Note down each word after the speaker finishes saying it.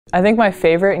I think my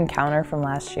favorite encounter from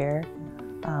last year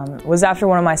was after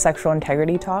one of my sexual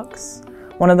integrity talks.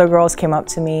 One of the girls came up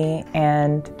to me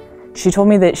and she told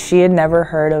me that she had never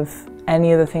heard of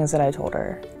any of the things that I told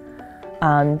her.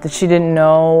 That she didn't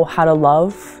know how to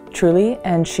love truly,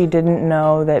 and she didn't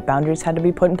know that boundaries had to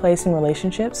be put in place in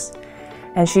relationships.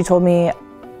 And she told me,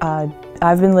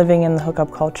 I've been living in the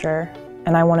hookup culture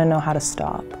and I want to know how to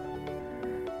stop.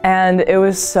 And it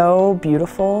was so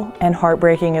beautiful and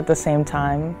heartbreaking at the same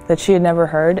time that she had never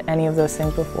heard any of those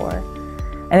things before.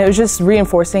 And it was just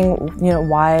reinforcing,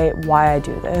 why I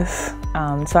do this.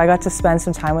 So I got to spend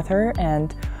some time with her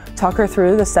and talk her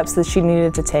through the steps that she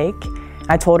needed to take.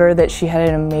 I told her that she had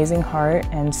an amazing heart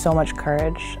and so much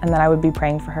courage, and that I would be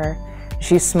praying for her.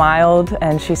 She smiled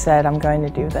and she said, "I'm going to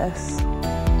do this."